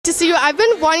To see you. I've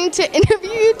been wanting to interview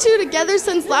you two together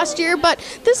since last year, but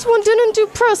this one didn't do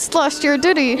press last year,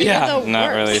 did he? Yeah, not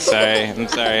really. Sorry. I'm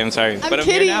sorry. But I'm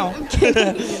here now. I'm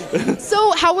kidding.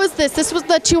 So how was this? This was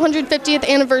the 250th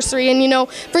anniversary, and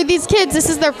for these kids,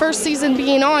 this is their first season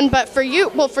being on, but for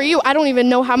you, I don't even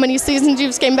know how many seasons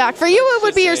you've came back. For you, it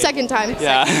would be your second time.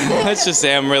 Yeah, let's just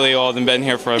say I'm really old and been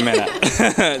here for a minute.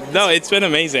 No, it's been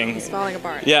amazing. It's falling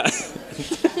apart. Yeah.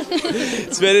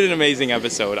 It's been an amazing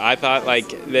episode. I thought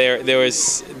there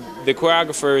was the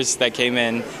choreographers that came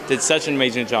in did such an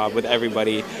amazing job with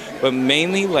everybody, but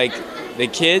mainly the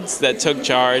kids that took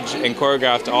charge and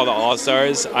choreographed all the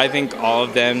all-stars. I think all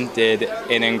of them did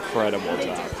an incredible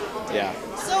job. Yeah.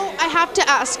 So I have to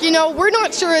ask, we're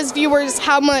not sure as viewers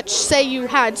how much say you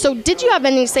had. So did you have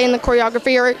any say in the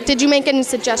choreography, or did you make any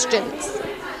suggestions?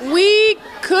 We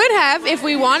could have if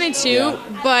we wanted to,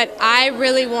 but I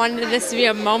really wanted this to be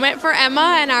a moment for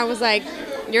Emma, and I was like,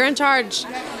 you're in charge.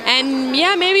 And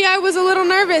yeah, maybe I was a little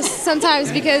nervous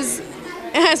sometimes because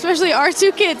especially our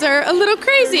two kids are a little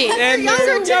crazy. And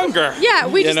they're younger. Yeah,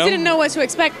 we just didn't know what to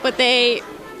expect, but they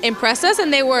impressed us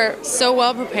and they were so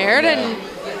well prepared. And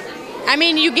I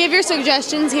mean, you give your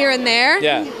suggestions here and there.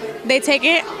 Yeah. They take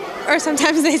it, or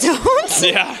sometimes they don't.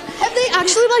 Yeah. Have they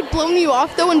actually blown you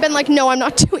off though and been like, no, I'm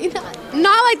not doing that?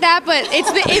 Not like that, but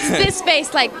it's this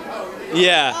face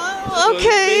Yeah.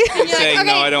 Okay. So saying okay,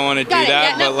 no, I don't want to do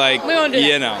that, yeah, but we won't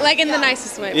do that. Like in the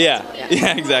nicest way. Yeah,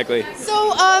 exactly.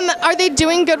 So are they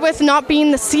doing good with not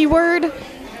being the C word?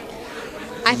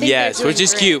 I think yes, which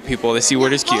is cute, people. The C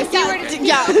word is cute.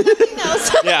 Yeah.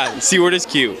 Yeah, C word is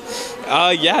cute.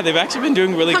 Yeah, they've actually been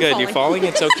doing really good. You're falling,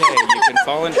 it's okay. You can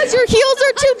fall in. Because your heels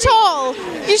are too tall.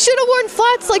 You should have worn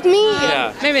flats like me.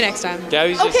 Yeah. Maybe next time.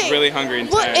 Gabby's just really hungry and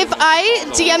tired. Well, if I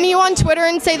DM you on Twitter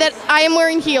and say that I am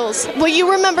wearing heels, will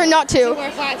you remember not to?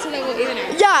 Wear flats so that we'll even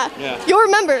out. Yeah. You'll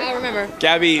remember. I'll remember.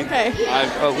 Gabby, okay.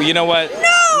 You know what?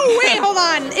 No, wait, hold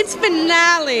on. It's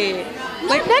finale.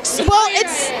 It's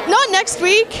not next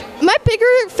week. Am I bigger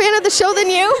fan of the show than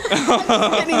you?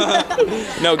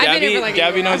 No,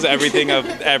 Gabby knows everything of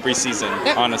every season,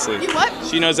 honestly. What?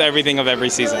 She knows everything of every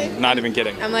season, not even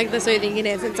kidding. I'm like the So You Think It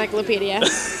Is encyclopedia.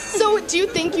 So do you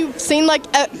think you've seen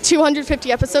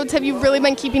 250 episodes? Have you really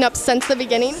been keeping up since the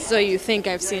beginning? So you think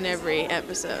I've seen every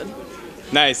episode.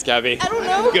 Nice, Gabby. I don't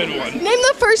know. Good one. Name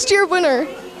the first year winner.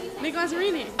 Nick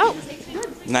Lazzarini. Oh.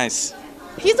 Nice.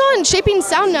 He's on Shaping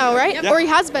Sound now, right? Yep. Or he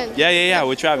has been. Yeah,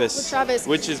 with Travis. With Travis.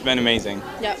 Which has been amazing.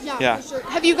 Yeah. For sure.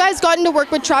 Have you guys gotten to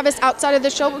work with Travis outside of the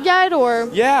show yet, or?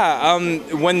 Yeah,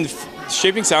 when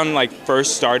Shaping Sound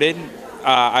first started,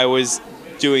 I was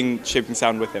doing Shaping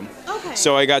Sound with him. Okay.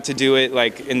 So I got to do it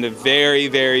in the very,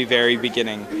 very, very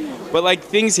beginning. But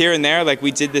things here and there,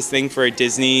 we did this thing for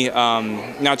Disney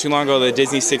not too long ago, the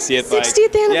Disney 60th.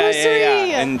 60th anniversary.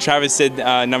 Yeah. And Travis did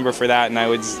a number for that, and I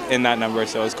was in that number,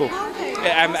 so it was cool. Okay.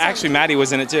 Actually, Maddie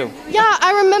was in it too. Yeah,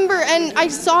 I remember, and I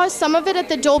saw some of it at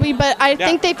the Dolby, but I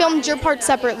think they filmed your part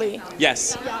separately.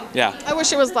 Yes. Yeah. I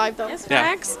wish it was live though. Yes,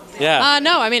 Max? Yeah.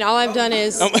 No, I mean all I've done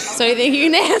is So You Think You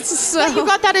Can Dance. So. You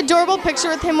got that adorable picture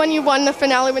with him when you won the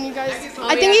finale. When you guys,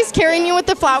 I think he's carrying you with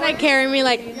the flower. He's carrying me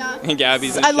And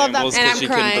Gabby's in I love that. shambles because she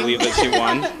couldn't believe that she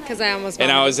won. Because I almost.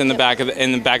 And I was in the back of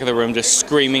the room just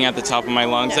screaming at the top of my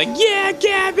lungs yeah,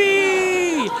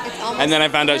 Gabby! And then I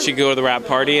found out she could go to the rap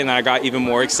party, and I got even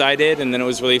more excited, and then it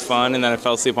was really fun, and then I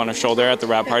fell asleep on her shoulder at the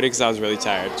rap party because I was really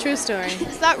tired. True story.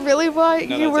 Is that really why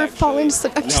you were falling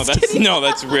asleep?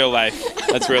 That's real life.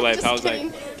 That's real life. I was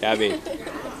like, Gabby.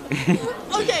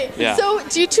 Okay. Yeah. So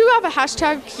do you two have a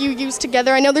hashtag you use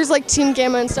together? I know there's Team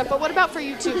Gamma and stuff, but what about for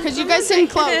you two? Because you guys seem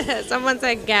close. Someone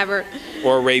said Gabbert.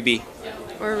 Or Raby.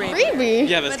 Or Raby. Raby?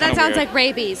 Yeah, that's But that sounds like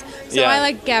rabies. So I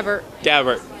like Gabbert.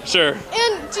 Gabbert, sure.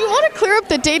 And do you want to clear up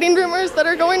the dating rumors that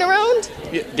are going around?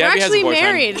 Yeah, We're Gabby actually has a boyfriend.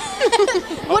 married.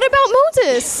 What about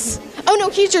Moses? Oh no,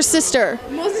 he's your sister.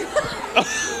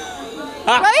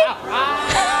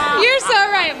 Right? You're so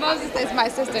right. Moses is my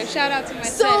sister. Shout out to my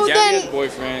sister. Gabby has a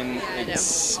boyfriend.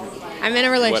 I'm in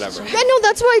a relationship. Whatever. Yeah, no,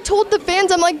 that's what I told the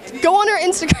fans. I'm like, go on her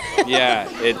Instagram. Yeah.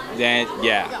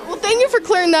 Well, thank you for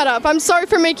clearing that up. I'm sorry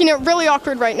for making it really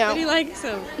awkward right now. How do you like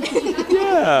him?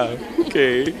 Yeah.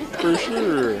 Okay. For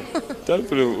sure.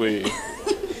 Definitely.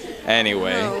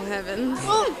 Anyway. Oh, heavens.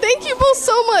 Well, thank you both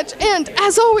so much. And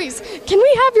as always, can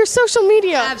we have your social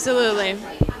media? Absolutely.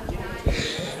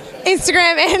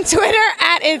 Instagram and Twitter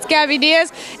at It's Gaby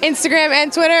Diaz. Instagram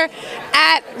and Twitter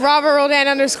at Robert Roldan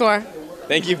 _.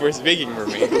 Thank you for speaking for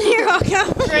me. You're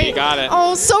welcome. Great. You got it.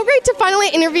 Oh, so great to finally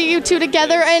interview you two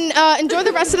together, and enjoy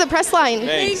the rest of the press line.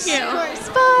 Thanks. Thank you. Of course.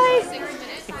 Bye.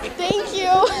 Thank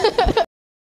you.